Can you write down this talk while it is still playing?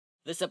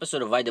This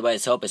episode of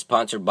iDevice Help is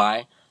sponsored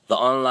by the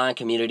online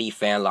community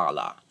Fan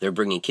Lala. They're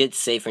bringing kids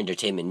safe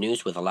entertainment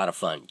news with a lot of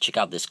fun. Check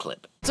out this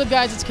clip. What's up,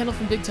 guys? It's Kendall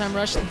from Big Time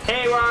Rush.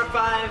 Hey, we're on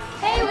 5.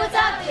 Hey, what's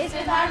up? It's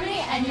Fifth Harmony,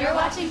 and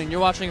you're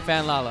watching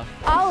Fan Lala.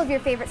 All of your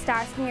favorite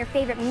stars from your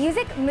favorite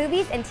music,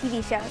 movies, and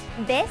TV shows.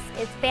 This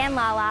is Fan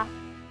Lala.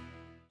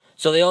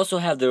 So they also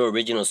have their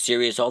original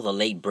series, all the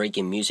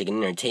late-breaking music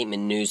and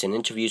entertainment news and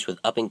interviews with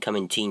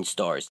up-and-coming teen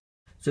stars.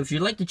 So if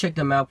you'd like to check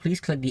them out, please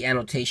click the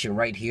annotation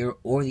right here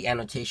or the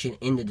annotation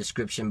in the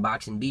description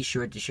box, and be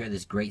sure to share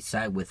this great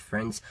site with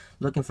friends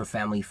looking for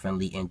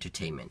family-friendly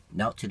entertainment.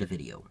 Now to the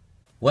video.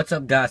 What's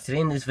up, guys? Today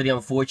in this video,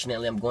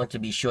 unfortunately, I'm going to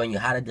be showing you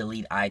how to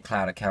delete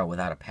iCloud account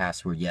without a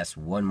password. Yes,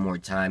 one more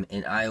time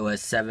in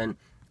iOS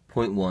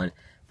 7.1.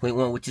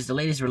 Which is the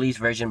latest release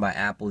version by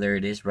Apple. There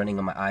it is, running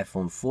on my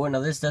iPhone 4. Now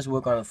this does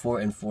work on the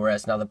 4 and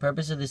 4S. Now the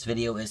purpose of this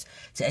video is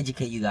to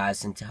educate you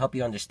guys and to help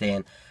you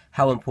understand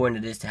how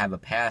important it is to have a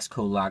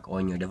passcode lock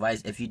on your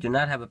device. If you do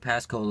not have a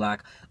passcode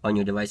lock on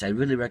your device, I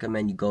really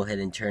recommend you go ahead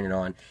and turn it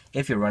on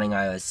if you're running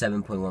iOS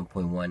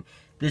 7.1.1.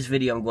 This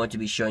video I'm going to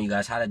be showing you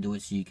guys how to do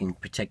it so you can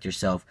protect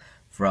yourself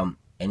from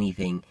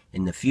anything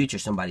in the future,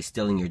 somebody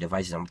stealing your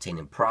devices and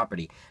obtaining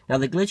property. Now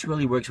the glitch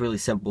really works really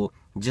simple,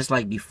 just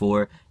like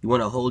before. You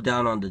want to hold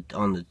down on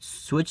the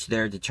switch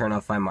there to turn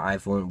off Find My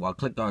iPhone while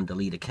clicked on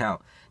delete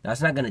account. Now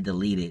it's not going to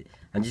delete it.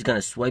 I'm just going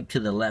to swipe to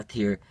the left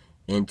here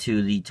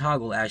until the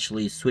toggle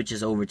actually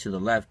switches over to the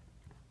left.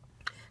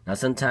 Now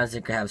sometimes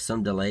it can have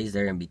some delays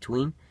there in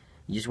between.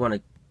 You just want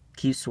to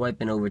keep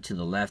swiping over to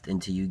the left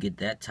until you get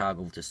that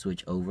toggle to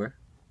switch over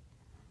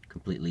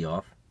completely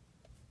off.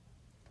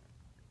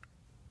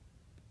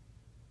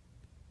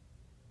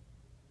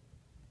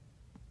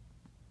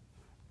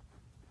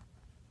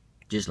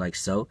 Just like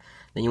so.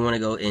 Then you want to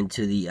go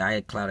into the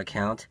iCloud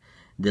account,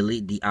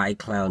 delete the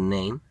iCloud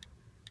name,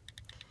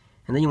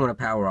 and then you want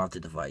to power off the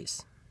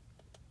device.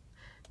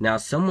 Now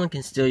someone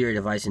can steal your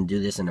device and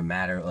do this in a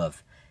matter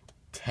of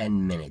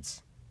 10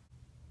 minutes.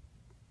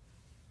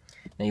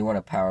 Now you want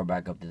to power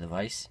back up the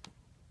device.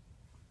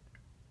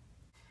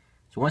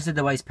 So once the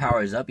device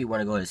powers up, you want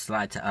to go to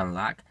slide to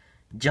unlock,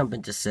 jump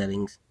into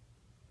settings,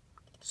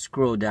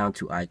 scroll down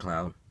to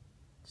iCloud,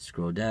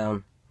 scroll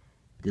down,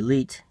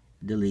 delete,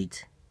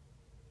 delete,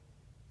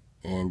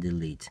 and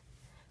delete.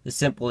 As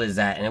simple as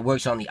that, and it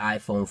works on the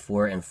iPhone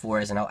 4 and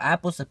 4S. And now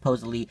Apple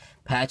supposedly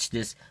patched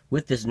this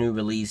with this new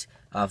release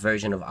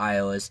version of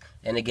iOS.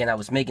 And again, I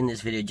was making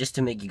this video just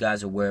to make you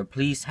guys aware.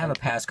 Please have a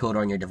passcode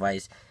on your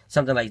device.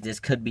 Something like this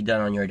could be done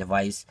on your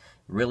device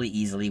really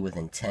easily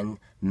within 10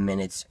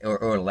 minutes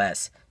or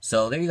less.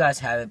 So there you guys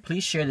have it.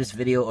 Please share this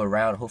video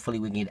around. Hopefully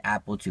we can get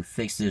Apple to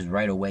fix this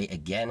right away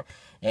again.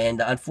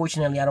 And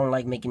unfortunately, I don't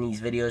like making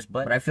these videos,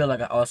 but I feel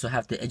like I also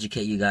have to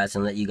educate you guys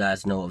and let you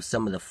guys know of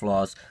some of the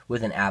flaws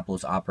within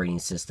Apple's operating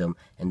system.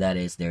 And that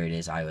is, there it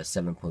is, iOS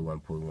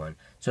 7.1.1.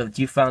 So if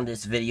you found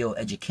this video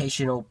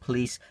educational,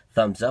 please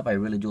thumbs up. I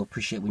really do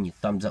appreciate when you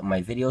thumbs up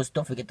my videos.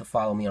 Don't forget to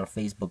follow me on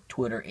Facebook,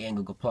 Twitter, and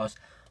Google+.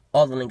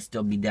 All the links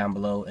will be down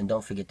below. And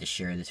don't forget to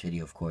share this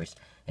video, of course.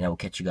 And I will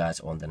catch you guys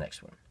on the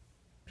next one.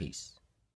 Peace.